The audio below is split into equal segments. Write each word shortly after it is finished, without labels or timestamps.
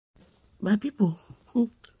My people,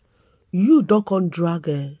 you don't come drag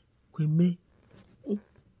Queen May.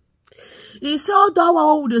 He said all that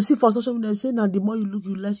one they see for social media. They say now the more you look,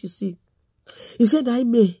 you less you see. He said that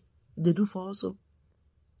May they do for also.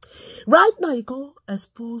 Right now he can't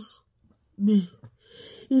expose May.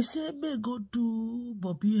 He said May go do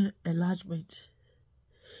Bobby enlargement.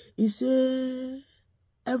 He said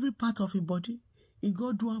every part of his body he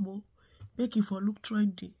go do amo make it for look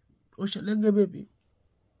trendy. Oshelenge baby.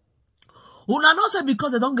 Una not say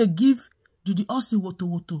because they don't get give to the Aussie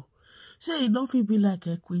woto. Say it don't feel be like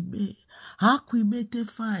a Queen May. How Queen May te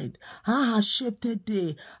fine. How her shape te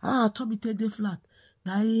day. How her tummy te day flat.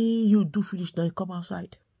 Now you do finish now you come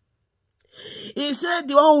outside. He said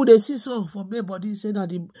the one who they see so for May body, he said that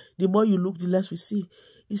the more you look, the less we see.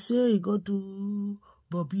 He said he go to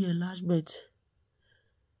Bobby enlargement.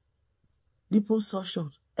 Liposuction.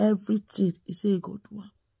 Everything. He said he go to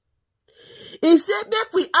one. He said,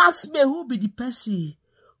 make we ask me who be the person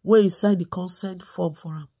where he sign the consent form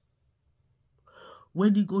for him.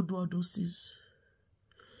 When he go do all those things.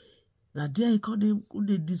 Now there he come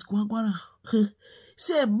they disguangwana.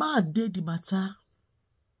 Say man did the matter.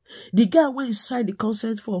 The guy where he sign the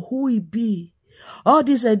consent for who he be. All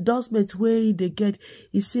these endorsements where they get.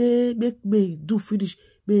 He say, make me do finish.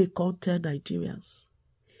 May come tell Nigerians.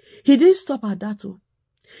 He didn't stop at that too.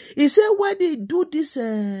 He said when he do this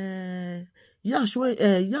yash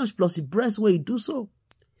plus the breast where he do so.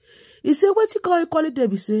 He said what he call it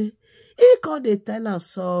them, he say he call they tell her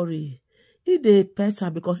sorry. He they pet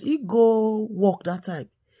her because he go walk that time.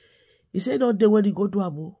 He said no day when he go do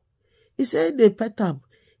amo. He said they pet him.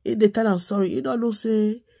 He they tell her sorry. He don't know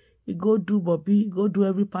say he go do Bobby, go do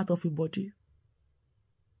every part of his body.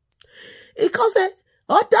 He can say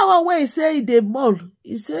other one where he say they mold.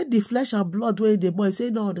 He said the flesh and blood where they mold. He say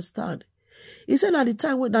no understand. He said at the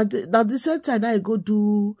time when at the same time I go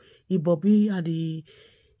do the Bobby and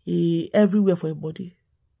the everywhere for your body.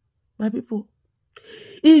 My people.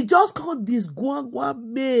 He just called this guangwa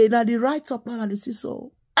man and the right up man and the see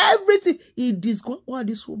so. Everything he disguangwa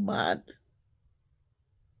this woman.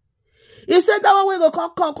 He said that one when they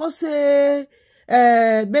come say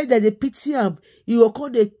make that they pity him. He will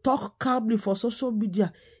come they talk calmly for social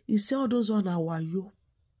media. He said all those one are you.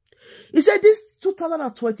 He said this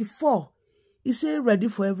 2024. He said ready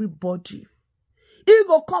for everybody. He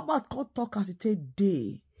go come out, come talk as it take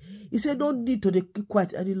day. He said don't need to keep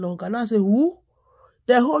quiet any longer. And I say who?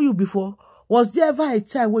 They hold you before. Was there ever a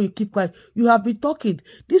time where you keep quiet? You have been talking.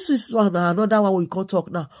 This is one another one where you can't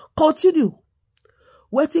talk now. Continue.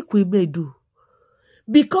 What did Queen May do?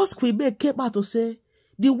 Because Queen May came out to say,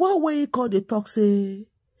 the one way he called the talk say,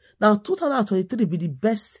 now 2023 be the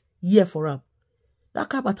best year for him. That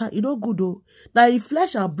kind of time, you know good though. Now he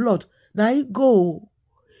flesh and blood. Now he go.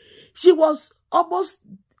 She was almost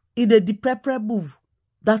in a depressed move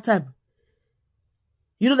that time.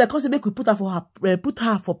 You know, they can't say make we put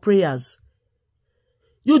her for prayers.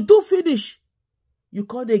 You do finish. You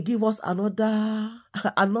can't they give us another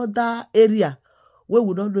area where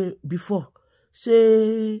we don't know before.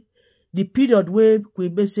 Say the period where we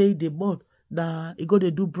may say the month now he go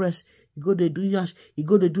to do breast, he go to do yash, he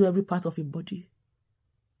go to do every part of his body.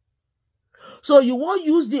 So you won't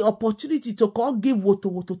use the opportunity to come give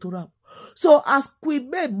woto to ram. So as Queen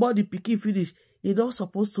May body picking finish, he not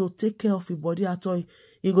supposed to take care of his body at all.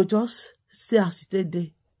 He go just stay as it there.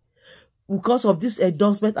 Because of this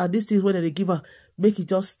endorsement and these things when they give her, make it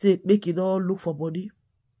just stay, make it all look for body.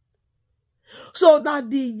 So now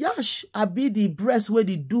the yash be the breast where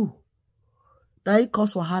they do. Now it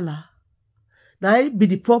cause wahala. Now it be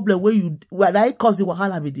the problem where now it cause the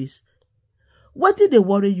wahala with this. What did they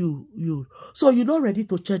worry you? So you're not ready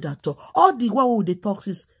to change that talk. All the one who they talk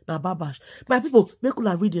is na babash. My people, make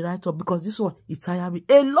you read the right talk because this one it tire me.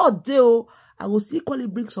 A lot deal. I will equally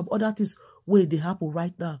bring some other things where they happen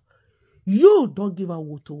right now. You don't give a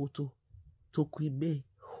woto to Queen May.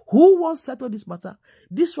 Who wants to settle this matter?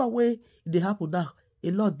 This one way they happen now.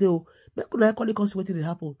 A lot deal. Make you equally consider what they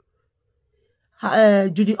happen.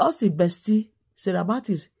 Judy Austin bestie Sarah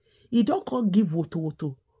Martins. He don't come give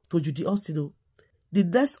woto to Judy Austin though. The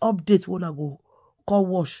next update when I go call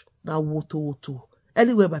wash now woto.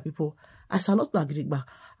 Anyway, my people, I salute that.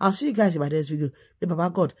 I'll see you guys in my next video. May Baba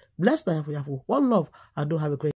God bless my for one love and don't have a great